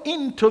go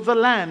into the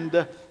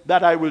land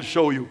that I will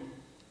show you.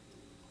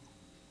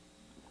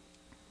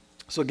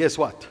 So guess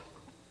what?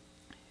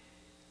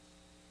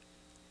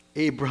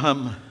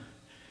 Abraham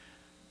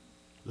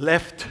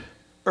left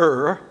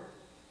Ur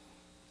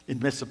in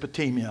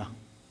Mesopotamia.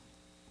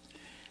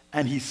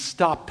 And he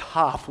stopped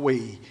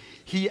halfway.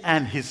 He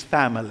and his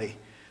family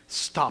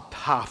stopped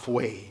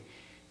halfway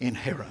in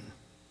Haran.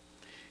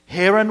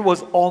 Haran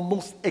was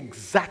almost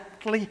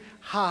exactly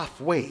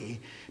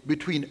halfway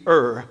between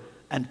Ur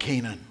and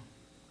Canaan.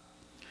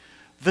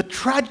 The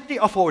tragedy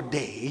of our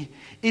day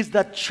is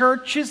that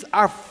churches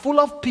are full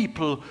of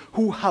people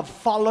who have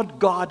followed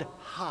God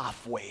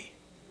halfway.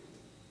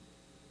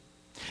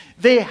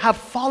 They have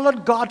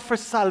followed God for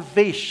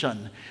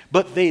salvation,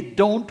 but they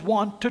don't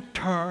want to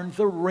turn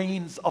the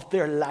reins of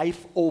their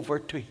life over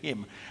to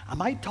Him.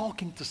 Am I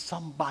talking to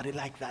somebody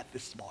like that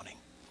this morning?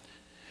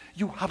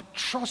 You have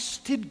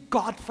trusted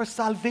God for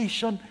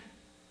salvation,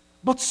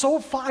 but so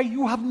far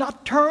you have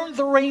not turned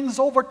the reins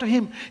over to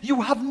Him.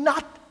 You have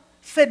not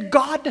said,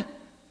 God,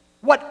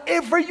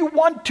 whatever you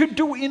want to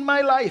do in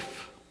my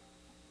life.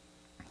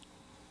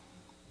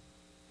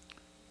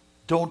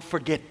 Don't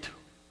forget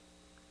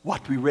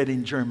what we read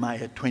in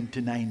Jeremiah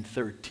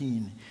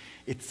 29:13.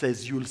 It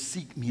says, you'll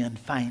seek me and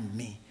find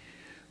me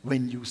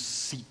when you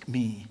seek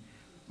me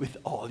with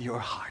all your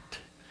heart.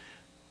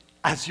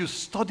 As you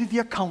study the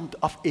account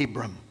of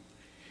Abram,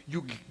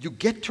 you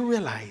get to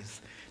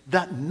realize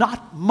that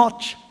not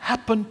much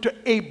happened to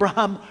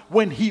Abraham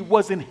when he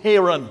was in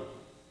Haran.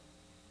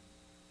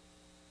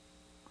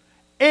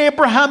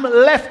 Abraham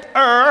left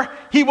Ur,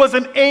 he was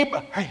in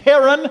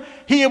Haran,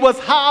 he was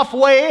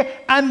halfway,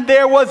 and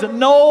there was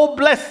no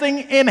blessing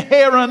in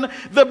Haran.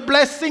 The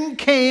blessing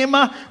came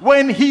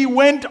when he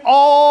went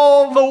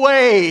all the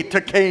way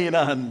to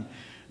Canaan.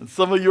 And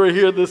some of you are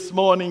here this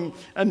morning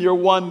and you're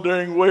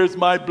wondering, where's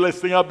my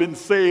blessing? I've been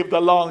saved a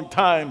long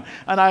time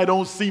and I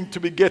don't seem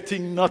to be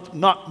getting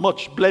not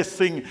much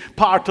blessing.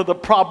 Part of the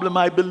problem,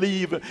 I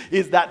believe,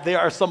 is that there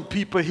are some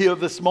people here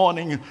this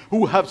morning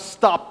who have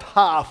stopped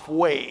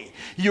halfway.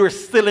 You're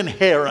still in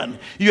Haran.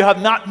 You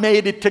have not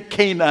made it to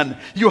Canaan.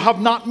 You have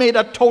not made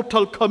a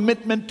total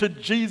commitment to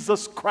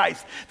Jesus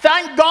Christ.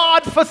 Thank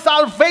God for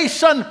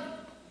salvation.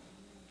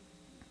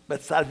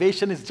 But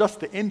salvation is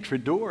just the entry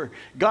door.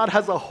 God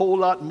has a whole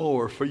lot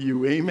more for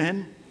you.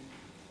 Amen?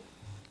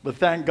 But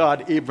thank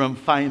God Abram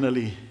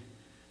finally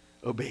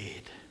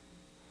obeyed.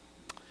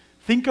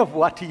 Think of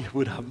what he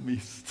would have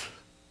missed.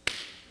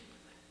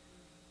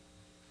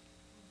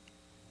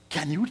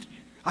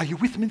 Are you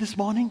with me this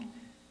morning?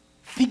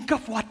 Think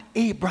of what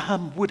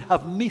Abraham would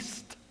have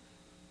missed.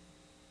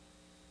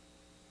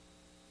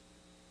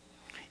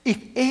 If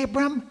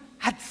Abram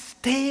had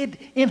stayed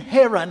in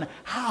Haran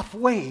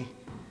halfway,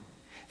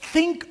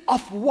 think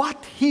of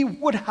what he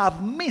would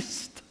have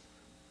missed.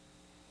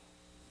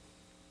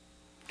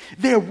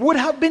 There would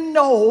have been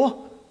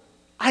no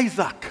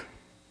Isaac,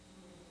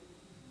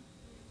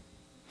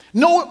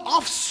 no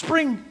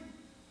offspring,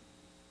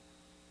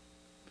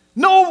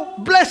 no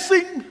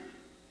blessing,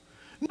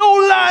 no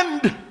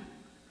land,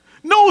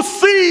 no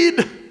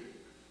seed.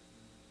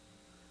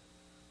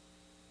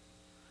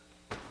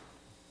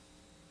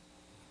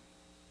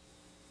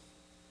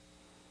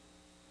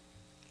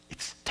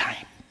 It's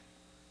time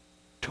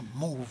to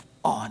move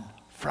on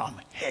from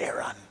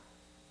Haran.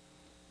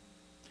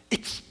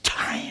 It's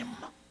time.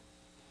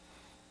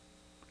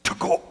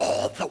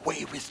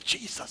 away with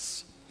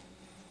Jesus.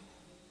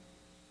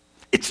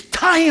 It's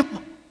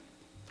time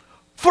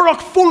for a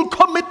full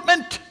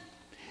commitment.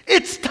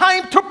 It's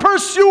time to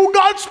pursue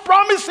God's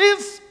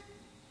promises.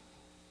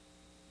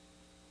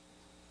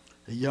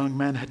 The young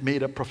man had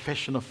made a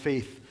profession of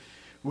faith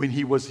when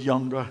he was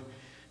younger,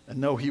 and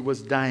now he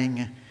was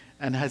dying.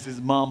 And as his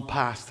mom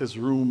passed his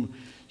room,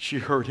 she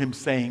heard him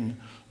saying,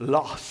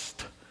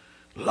 "Lost,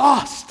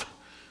 lost,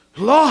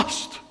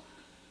 lost."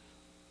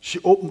 She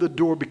opened the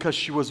door because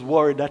she was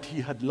worried that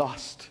he had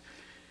lost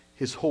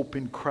his hope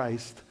in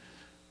Christ.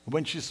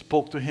 When she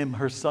spoke to him,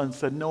 her son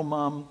said, "No,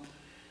 Mom,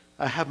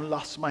 I haven't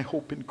lost my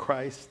hope in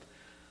Christ.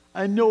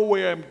 I know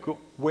where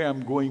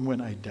I'm going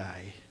when I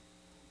die.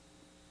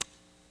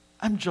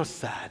 I'm just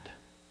sad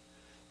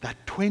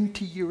that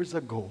 20 years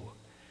ago,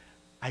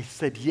 I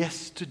said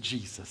yes to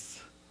Jesus,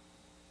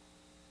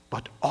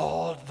 but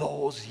all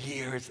those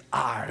years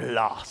are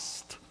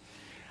lost.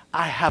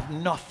 I have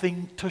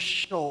nothing to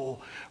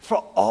show for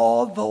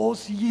all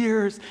those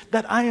years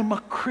that I am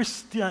a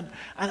Christian."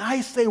 And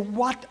I say,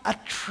 what a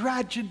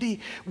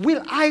tragedy.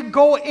 Will I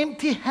go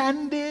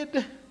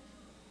empty-handed?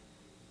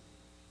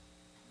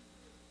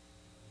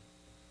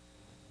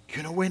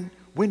 You know,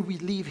 when we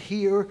leave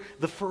here,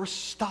 the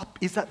first stop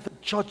is at the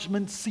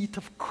judgment seat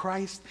of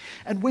Christ.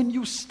 And when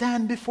you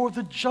stand before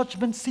the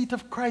judgment seat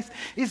of Christ,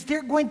 is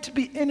there going to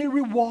be any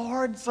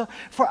rewards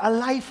for a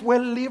life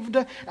well lived?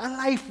 A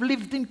life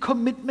lived in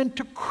commitment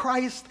to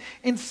Christ,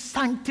 in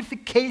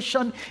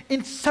sanctification,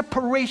 in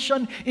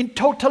separation, in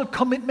total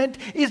commitment?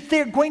 Is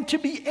there going to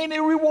be any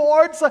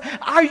rewards?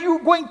 Are you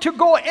going to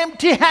go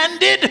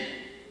empty-handed?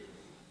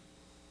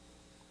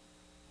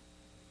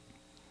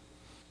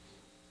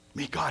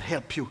 May God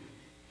help you.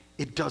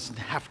 It doesn't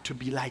have to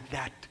be like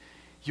that.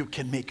 You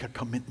can make a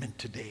commitment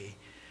today.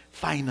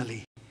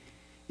 Finally,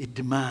 it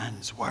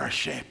demands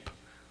worship.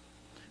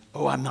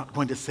 Oh, I'm not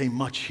going to say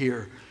much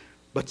here,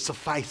 but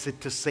suffice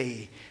it to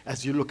say,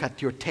 as you look at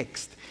your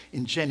text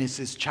in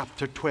Genesis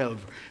chapter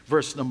 12,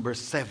 verse number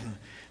 7,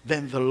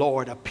 "Then the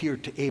Lord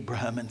appeared to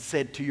Abraham and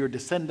said, 'To your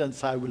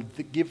descendants I will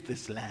give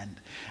this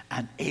land.'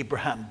 And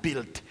Abraham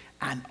built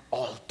an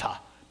altar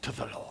to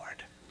the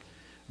Lord."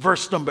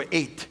 Verse number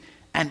 8,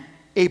 "And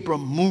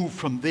Abram moved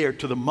from there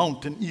to the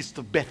mountain east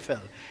of Bethel,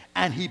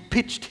 and he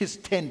pitched his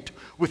tent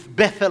with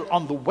Bethel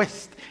on the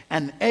west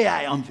and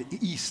Ai on the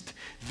east.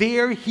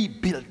 There he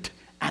built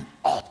an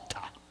altar."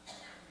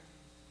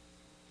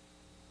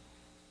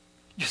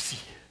 You see,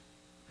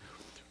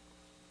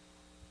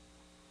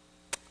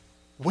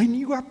 when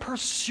you are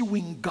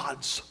pursuing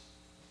God's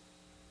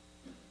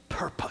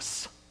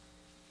purpose,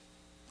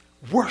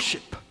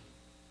 worship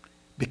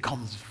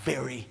becomes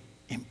very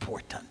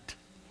important.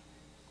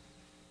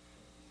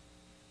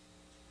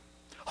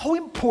 How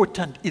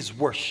important is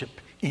worship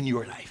in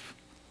your life?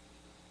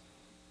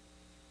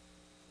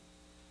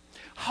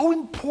 How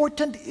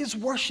important is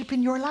worship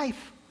in your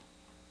life?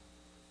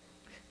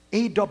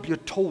 A.W.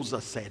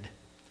 Tozer said,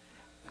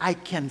 "I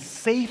can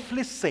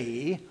safely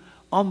say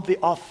on the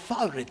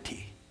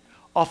authority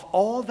of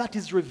all that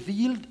is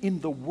revealed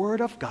in the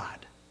Word of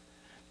God,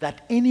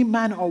 that any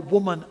man or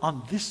woman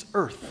on this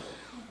earth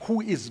who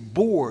is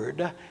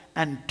bored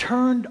and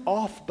turned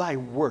off by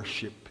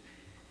worship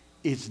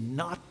is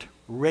not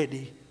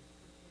ready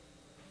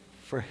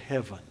for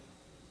heaven."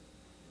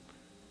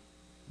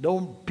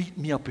 Don't beat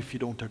me up if you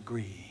don't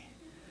agree.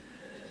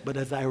 But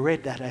as I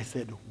read that, I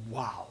said,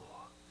 wow.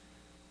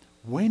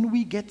 When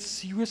we get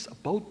serious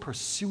about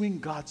pursuing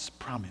God's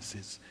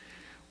promises,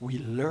 we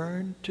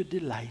learn to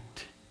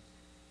delight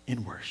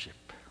in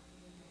worship.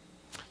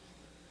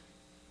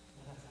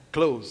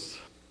 Close.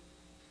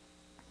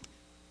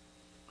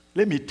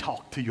 Let me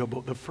talk to you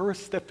about the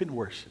first step in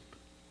worship.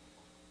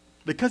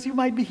 Because you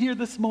might be here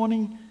this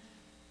morning,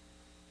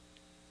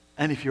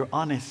 and if you're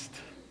honest,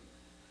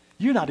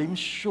 you're not even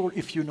sure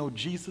if you know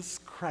Jesus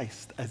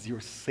Christ as your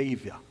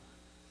Savior.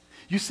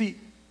 You see,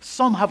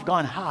 some have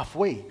gone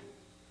halfway.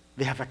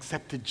 They have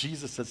accepted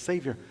Jesus as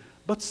Savior,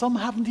 but some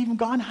haven't even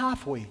gone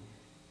halfway.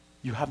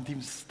 You haven't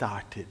even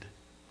started.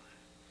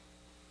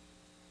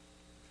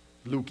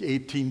 Luke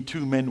 18,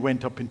 2 men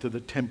went up into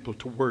the temple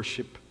to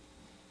worship.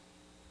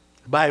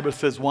 The Bible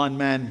says one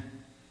man,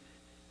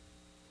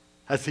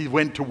 as he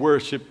went to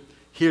worship,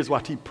 here's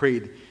what he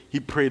prayed. He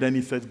prayed and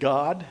he said,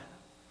 "God,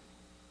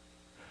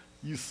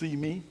 you see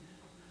me?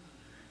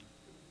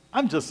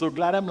 I'm just so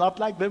glad I'm not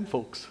like them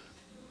folks."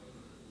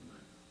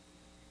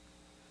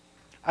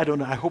 I don't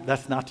know. I hope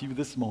that's not you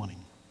this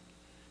morning.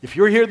 If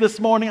you're here this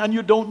morning and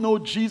you don't know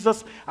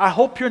Jesus, I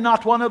hope you're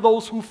not one of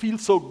those who feel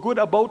so good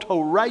about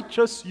how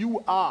righteous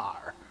you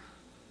are.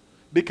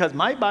 Because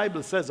my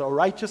Bible says our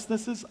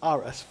righteousnesses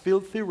are as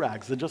filthy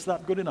rags. They're just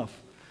not good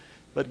enough.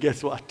 But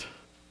guess what?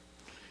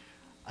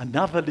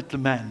 Another little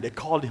man, they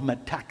called him a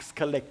tax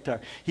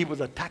collector. He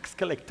was a tax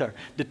collector.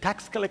 The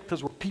tax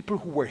collectors were people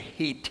who were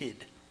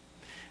hated.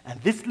 And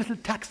this little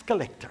tax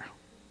collector,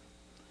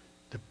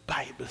 the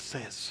Bible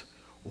says,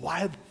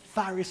 while the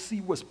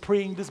Pharisee was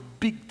praying this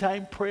big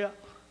time prayer,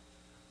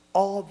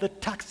 all the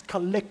tax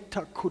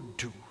collector could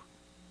do,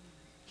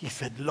 he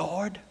said,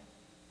 "Lord,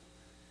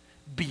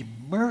 be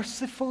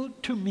merciful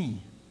to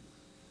me,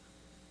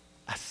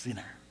 a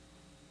sinner.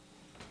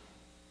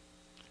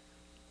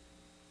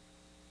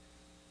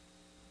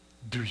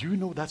 Do you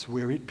know that's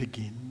where it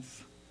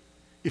begins?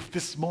 If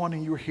this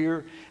morning you're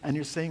here and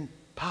you're saying,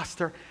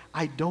 Pastor,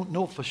 I don't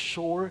know for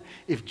sure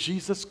if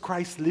Jesus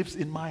Christ lives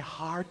in my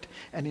heart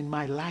and in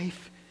my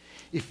life,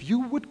 if you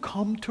would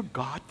come to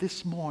God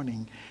this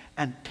morning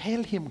and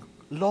tell him,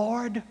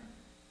 Lord,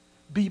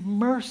 be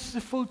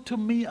merciful to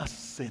me, a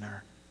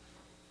sinner.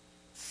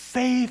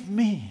 Save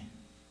me.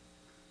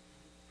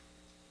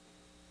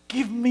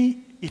 Give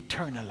me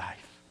eternal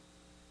life.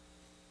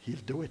 He'll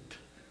do it.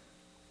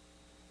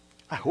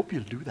 I hope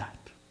you'll do that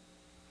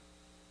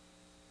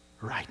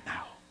right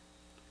now.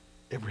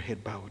 Every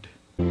head bowed.